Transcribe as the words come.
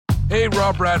Hey,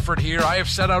 Rob Bradford here. I have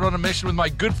set out on a mission with my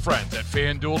good friends at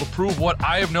FanDuel to prove what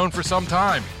I have known for some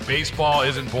time. Baseball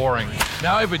isn't boring.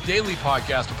 Now I have a daily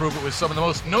podcast to prove it with some of the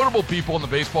most notable people in the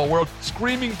baseball world,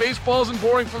 screaming baseball isn't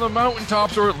boring from the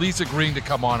mountaintops, or at least agreeing to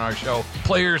come on our show.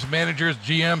 Players, managers,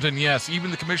 GMs, and yes, even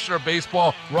the commissioner of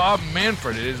baseball, Rob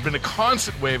Manfred. It has been a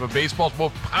constant wave of baseball's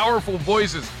most powerful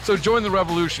voices. So join the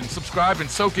revolution. Subscribe and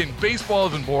soak in Baseball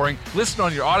Isn't Boring. Listen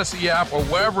on your Odyssey app or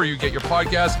wherever you get your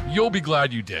podcasts. You'll be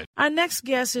glad you did. Our next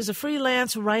guest is a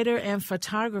freelance writer and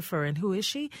photographer. And who is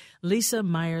she? Lisa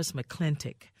Meyers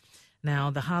McClintick. Now,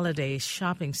 the holiday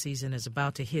shopping season is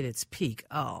about to hit its peak.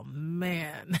 Oh,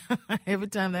 man. Every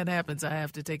time that happens, I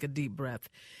have to take a deep breath.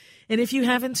 And if you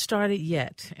haven't started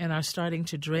yet and are starting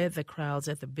to dread the crowds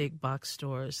at the big box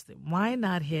stores, then why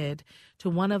not head to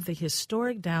one of the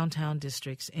historic downtown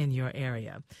districts in your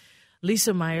area?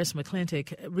 Lisa Meyers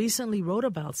McClintick recently wrote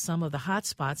about some of the hot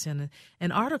spots in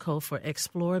an article for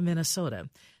Explore Minnesota.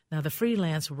 Now, the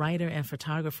freelance writer and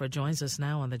photographer joins us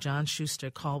now on the John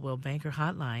Schuster Caldwell Banker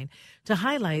Hotline to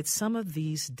highlight some of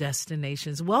these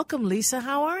destinations. Welcome, Lisa.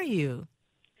 How are you?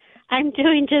 I'm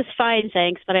doing just fine,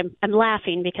 thanks, but I'm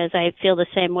laughing because I feel the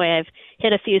same way. I've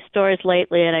hit a few stores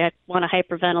lately, and I want to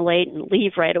hyperventilate and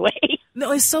leave right away.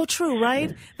 No, it's so true,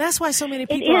 right? That's why so many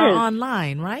people are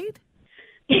online, right?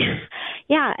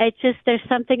 Yeah, it's just there's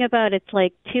something about it's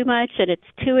like too much and it's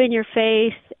too in your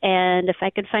face. And if I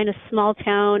could find a small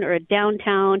town or a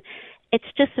downtown, it's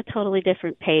just a totally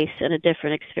different pace and a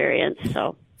different experience.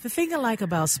 So the thing I like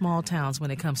about small towns when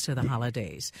it comes to the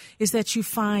holidays is that you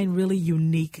find really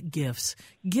unique gifts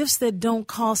that don't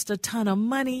cost a ton of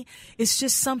money. It's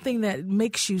just something that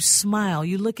makes you smile.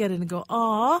 You look at it and go,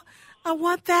 "Aw, I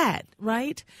want that,"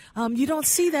 right? You don't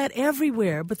see that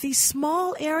everywhere, but these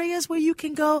small areas where you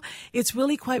can go, it's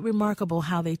really quite remarkable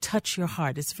how they touch your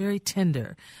heart. It's very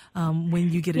tender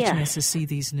when you get a chance to see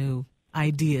these new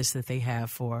ideas that they have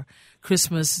for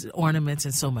Christmas ornaments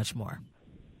and so much more.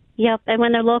 Yep, and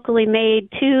when they're locally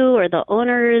made too, or the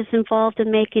owner is involved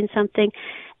in making something,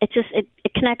 it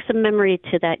connects a memory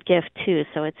to that gift too.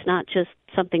 So it's not just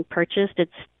something purchased;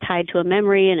 it's tied to a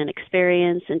memory and an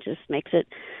experience, and just makes it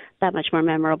that much more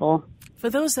memorable.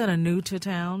 For those that are new to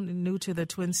town, new to the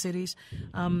Twin Cities,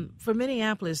 for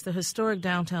Minneapolis, the historic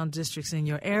downtown districts in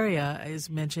your area is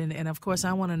mentioned. And, of course,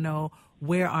 I want to know,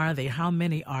 where are they? How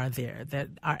many are there that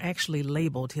are actually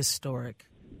labeled historic?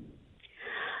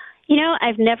 You know,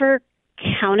 I've never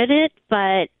counted it,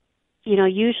 but, you know,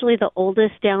 usually the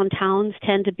oldest downtowns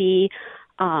tend to be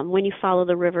when you follow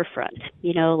the riverfront,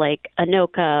 you know, like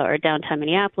Anoka or downtown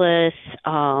Minneapolis,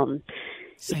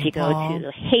 if you go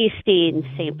to Hastings,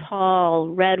 St. Paul,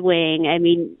 Red Wing, I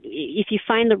mean, if you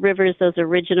find the rivers, those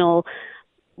original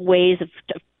ways of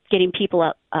getting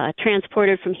people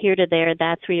transported from here to there,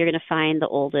 that's where you're going to find the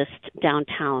oldest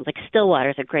downtowns. Like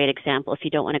Stillwater is a great example if you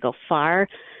don't want to go far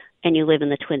and you live in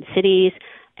the Twin Cities.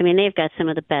 I mean, they've got some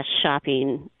of the best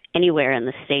shopping anywhere in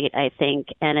the state, I think,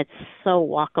 and it's so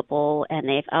walkable, and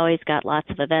they've always got lots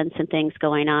of events and things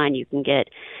going on. You can get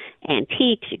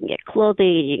antiques, you can get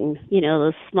clothing, you can, you know,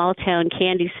 those small town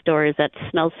candy stores that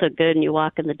smell so good and you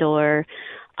walk in the door,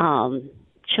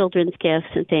 children's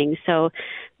gifts and things. So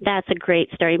that's a great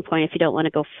starting point if you don't want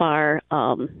to go far.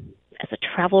 As a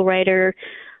travel writer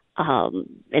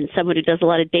and someone who does a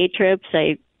lot of day trips,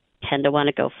 I tend to want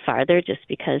to go farther just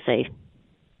because I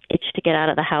itch to get out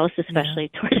of the house, especially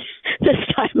towards this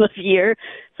time of year.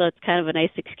 So it's kind of a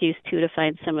nice excuse, too, to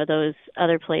find some of those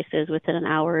other places within an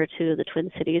hour or two of the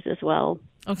Twin Cities as well.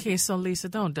 Okay, so Lisa,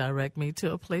 don't direct me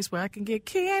to a place where I can get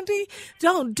candy.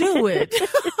 Don't do it.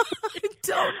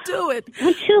 Don't do it.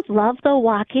 Don't you love, though,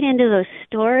 walking into those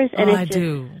stores? And it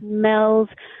just smells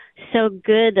so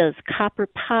good, those copper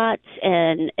pots.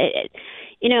 And,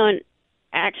 you know, and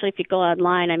actually, if you go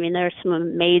online, I mean, there are some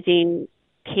amazing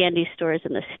candy stores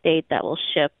in the state that will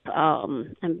ship.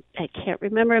 I can't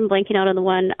remember. I'm blanking out on the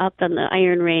one up on the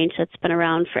Iron Range that's been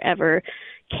around forever.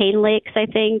 Cane Lakes, I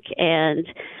think, and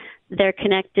they're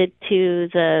connected to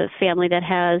the family that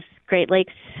has Great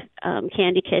Lakes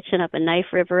Candy Kitchen up in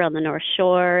Knife River on the North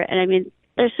Shore. And I mean,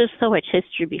 there's just so much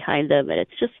history behind them, and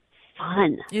it's just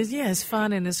fun. It's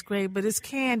fun and it's great, but it's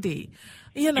candy.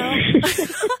 You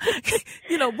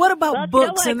know, what about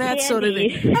books and that sort of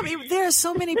thing? I mean, there are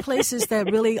so many places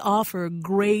that really offer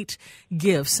great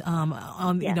gifts,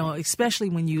 you know, especially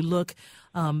when you look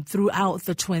throughout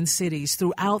the Twin Cities,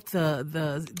 throughout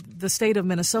the state of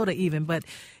Minnesota even. But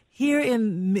here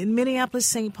in Minneapolis,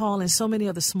 St. Paul, and so many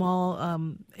other small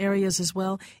areas as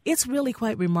well, it's really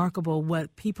quite remarkable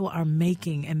what people are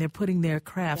making, and they're putting their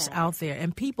crafts out there,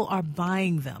 and people are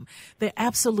buying them. They're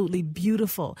absolutely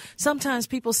beautiful. Sometimes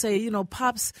people say,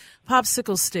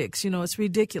 popsicle sticks, it's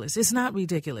ridiculous. It's not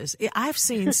ridiculous. I've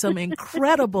seen some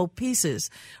incredible pieces,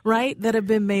 right, that have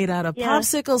been made out of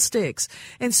popsicle sticks.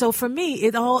 And so for me,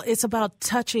 it's about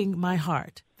touching my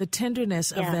heart. The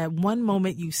tenderness of that one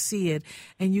moment you see it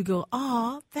and you go,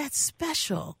 oh, that's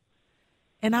special.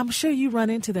 And I'm sure you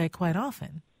run into that quite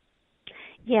often.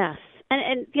 Yes.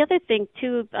 And the other thing,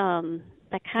 too,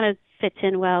 that kind of fits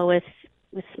in well with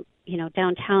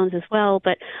downtowns as well.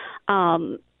 But,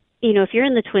 if you're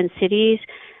in the Twin Cities,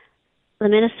 the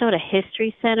Minnesota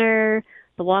History Center,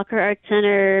 the Walker Art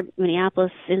Center,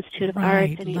 Minneapolis Institute of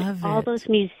Arts, all those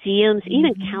museums,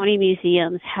 even county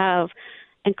museums, have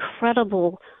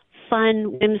incredible,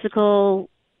 fun, whimsical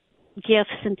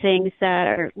gifts and things that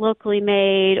are locally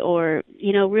made or,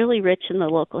 really rich in the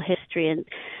local history. And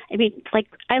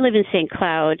I live in St.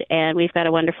 Cloud, and we've got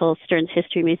a wonderful Stearns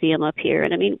History Museum up here.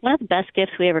 And one of the best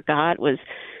gifts we ever got was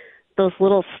those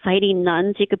little fighting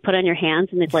nuns you could put on your hands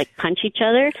and they'd punch each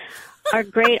other. Our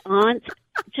great aunt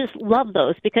just loved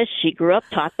those because she grew up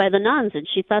taught by the nuns, and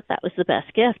she thought that was the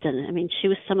best gift. And she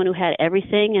was someone who had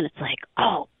everything, and it's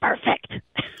oh, perfect.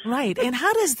 Right. And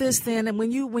how does this then, and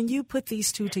when you put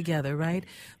these two together, right,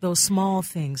 those small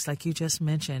things like you just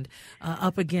mentioned,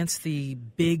 up against the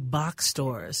big box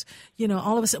stores,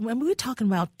 all of a sudden, we're talking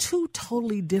about two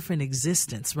totally different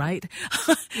existence, right?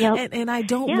 Yep. and I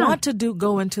don't want to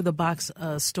go into the box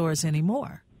stores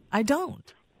anymore. I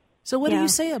don't. So what do you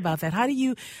say about that? How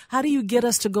do you get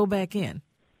us to go back in?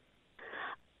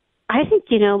 I think,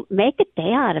 make a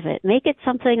day out of it. Make it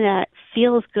something that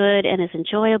feels good and is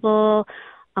enjoyable.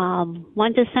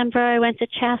 One December I went to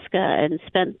Chaska and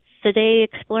spent the day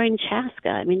exploring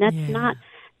Chaska. That's not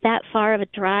that far of a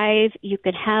drive. You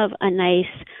could have a nice,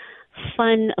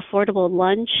 fun, affordable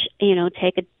lunch,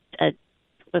 take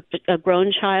a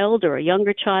grown child or a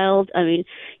younger child.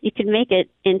 You can make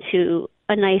it into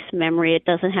a nice memory. It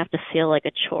doesn't have to feel like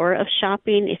a chore of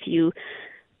shopping if you,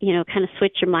 kind of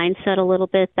switch your mindset a little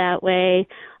bit that way.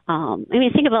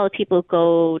 Think about the people who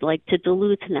go to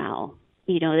Duluth now.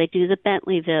 They do the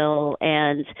Bentleyville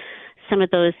and some of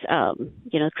those,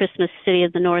 Christmas City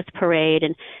of the North parade.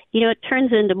 And, it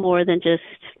turns into more than just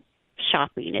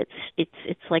shopping.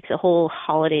 It's like the whole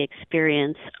holiday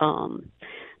experience.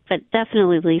 But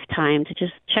definitely leave time to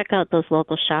just check out those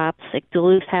local shops. Like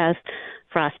Duluth has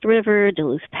Frost River,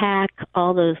 Duluth Pack,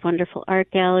 all those wonderful art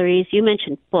galleries. You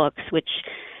mentioned books, which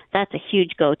that's a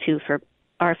huge go-to for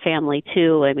our family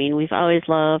too. We've always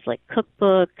loved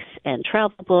cookbooks and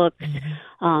travel books.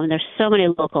 There's so many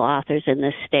local authors in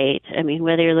this state.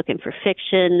 Whether you're looking for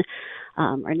fiction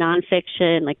or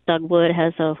nonfiction, like Doug Wood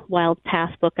has a Wild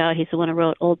Path book out. He's the one who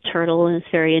wrote Old Turtle and is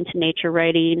very into nature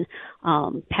writing.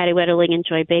 Patty Wetterling and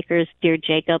Joy Baker's Dear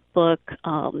Jacob book,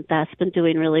 that's been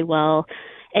doing really well.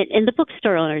 And the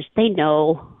bookstore owners, they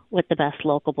know what the best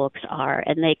local books are,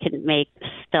 and they can make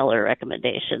stellar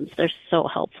recommendations. They're so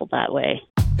helpful that way.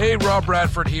 Hey, Rob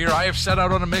Bradford here. I have set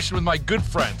out on a mission with my good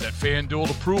friends at FanDuel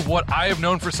to prove what I have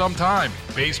known for some time.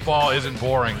 Baseball isn't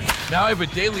boring. Now I have a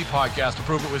daily podcast to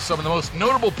prove it with some of the most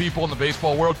notable people in the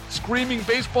baseball world, screaming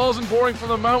baseball isn't boring from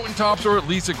the mountaintops, or at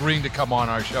least agreeing to come on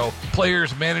our show.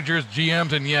 Players, managers,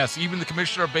 GMs, and yes, even the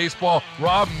commissioner of baseball,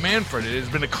 Rob Manfred. It has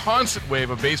been a constant wave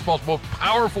of baseball's most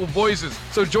powerful voices.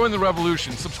 So join the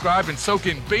revolution. Subscribe and soak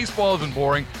in Baseball Isn't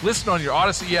Boring. Listen on your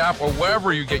Odyssey app or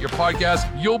wherever you get your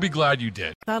podcasts. You'll be glad you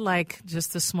did. I like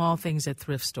just the small things at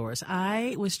thrift stores.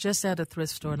 I was just at a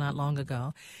thrift store not long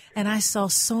ago, and I saw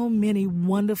so many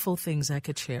wonderful things I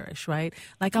could cherish, right?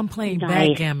 Like I'm playing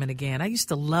backgammon again. I used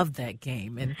to love that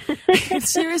game. And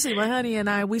seriously, my honey and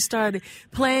I, we started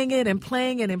playing it,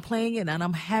 and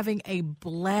I'm having a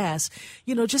blast,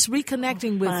 just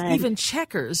reconnecting with even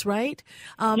checkers, right?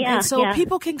 And so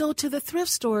people can go to the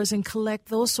thrift stores and collect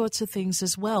those sorts of things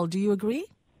as well. Do you agree?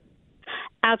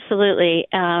 Absolutely.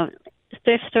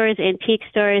 Thrift stores, antique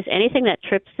stores, anything that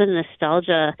trips the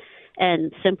nostalgia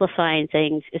and simplifying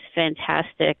things is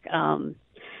fantastic.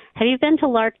 Have you been to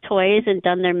Lark Toys and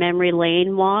done their Memory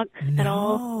Lane walk at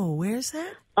all? No, where's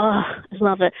that? Oh, I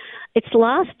love it. It's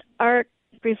Lost Art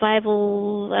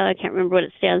Revival. I can't remember what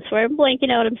it stands for. I'm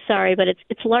blanking out. I'm sorry, but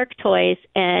it's Lark Toys,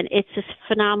 and it's this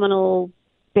phenomenal,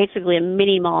 basically a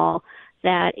mini mall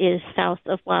that is south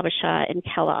of Wabasha and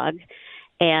Kellogg,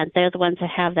 and they're the ones that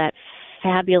have that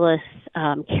fabulous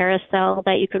carousel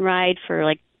that you can ride for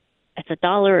it's $1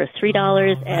 or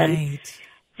 $3, and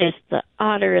there's the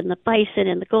otter and the bison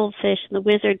and the goldfish and the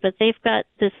wizard. But they've got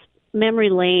this memory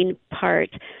lane part,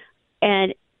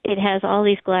 and it has all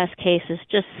these glass cases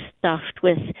just stuffed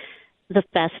with the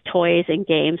best toys and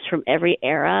games from every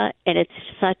era, and it's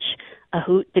such a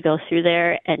hoot to go through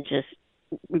there and just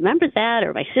remember that,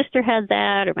 or my sister had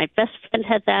that, or my best friend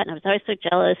had that, and I was always so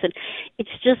jealous. And it's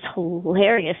just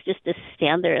hilarious just to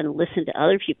stand there and listen to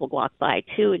other people walk by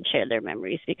too and share their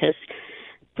memories, because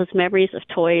those memories of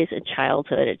toys and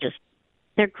childhood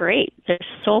they're great. They're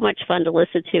so much fun to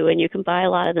listen to, and you can buy a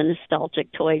lot of the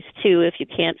nostalgic toys too if you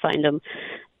can't find them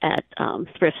at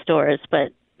thrift stores. But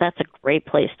that's a great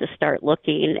place to start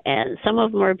looking, and some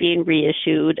of them are being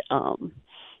reissued.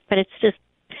 But it's just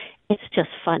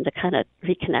fun to kind of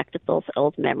reconnect with those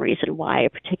old memories and why a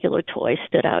particular toy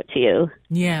stood out to you.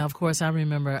 Yeah, of course, I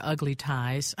remember ugly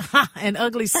ties and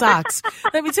ugly socks.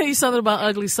 Let me tell you something about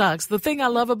ugly socks. The thing I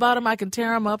love about them, I can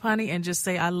tear them up, honey, and just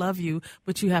say, I love you,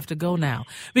 but you have to go now.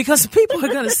 Because people are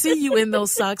going to see you in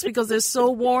those socks because they're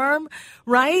so warm,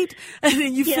 right? And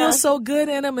then you feel so good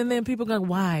in them, and then people go,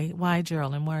 why? Why,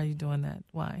 Geraldine? Why are you doing that?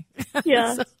 Why?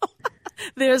 Yeah.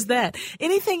 There's that.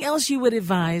 Anything else you would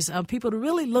advise people to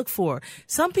really look for?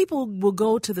 Some people will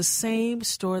go to the same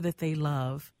store that they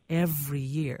love every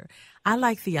year. I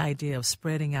like the idea of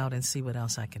spreading out and see what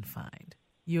else I can find.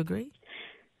 You agree?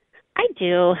 I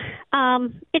do.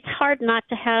 It's hard not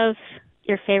to have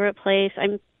your favorite place.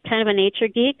 I'm kind of a nature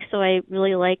geek, so I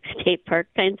really like state park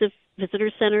kinds of visitor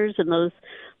centers and those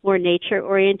more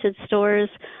nature-oriented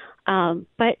stores.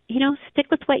 But, stick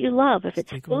with what you love. If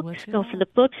it's books, go for the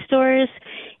bookstores.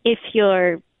 If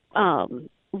you're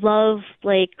love,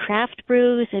 like, craft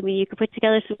brews, I mean, you could put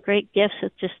together some great gifts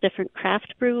with just different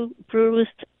craft brews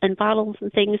and bottles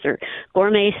and things, or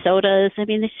gourmet sodas. I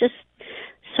mean, there's just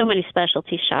so many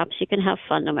specialty shops. You can have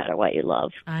fun no matter what you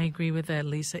love. I agree with that,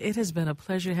 Lisa. It has been a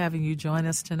pleasure having you join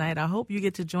us tonight. I hope you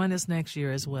get to join us next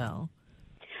year as well.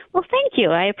 Well, thank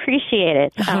you. I appreciate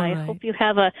it. I hope you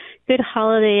have a good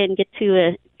holiday and get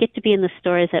to be in the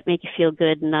stores that make you feel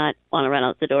good and not want to run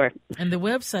out the door. And the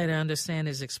website, I understand,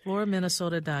 is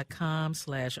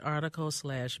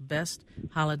exploreminnesota.com/article/best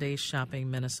holiday shopping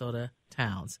Minnesota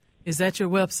towns. Is that your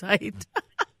website?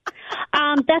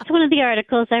 That's one of the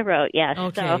articles I wrote, yes.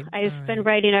 Okay. So I've been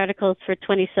writing articles for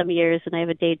 20-some years, and I have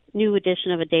a new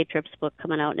edition of a Day Trips book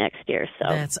coming out next year. So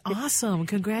that's awesome.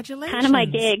 Congratulations. Kind of my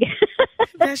gig.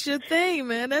 That's your thing,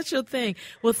 man. That's your thing.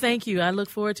 Well, thank you. I look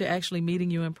forward to actually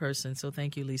meeting you in person. So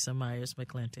thank you, Lisa Meyers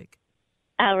McClintick.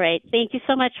 All right. Thank you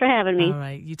so much for having me. All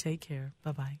right. You take care.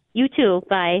 Bye-bye. You too.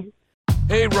 Bye.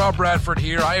 Hey, Rob Bradford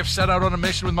here. I have set out on a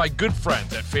mission with my good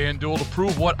friends at FanDuel to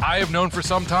prove what I have known for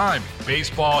some time.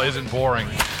 Baseball isn't boring.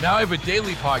 Now I have a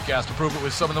daily podcast to prove it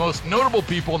with some of the most notable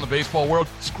people in the baseball world,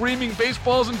 screaming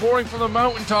baseball isn't boring from the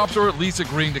mountaintops, or at least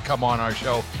agreeing to come on our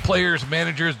show. Players,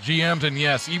 managers, GMs, and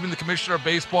yes, even the commissioner of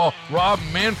baseball, Rob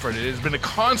Manfred. It has been a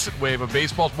constant wave of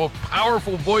baseball's most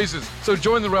powerful voices. So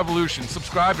join the revolution.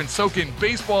 Subscribe and soak in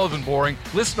Baseball Isn't Boring.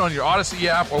 Listen on your Odyssey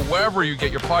app or wherever you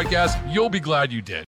get your podcasts. You'll be glad you did.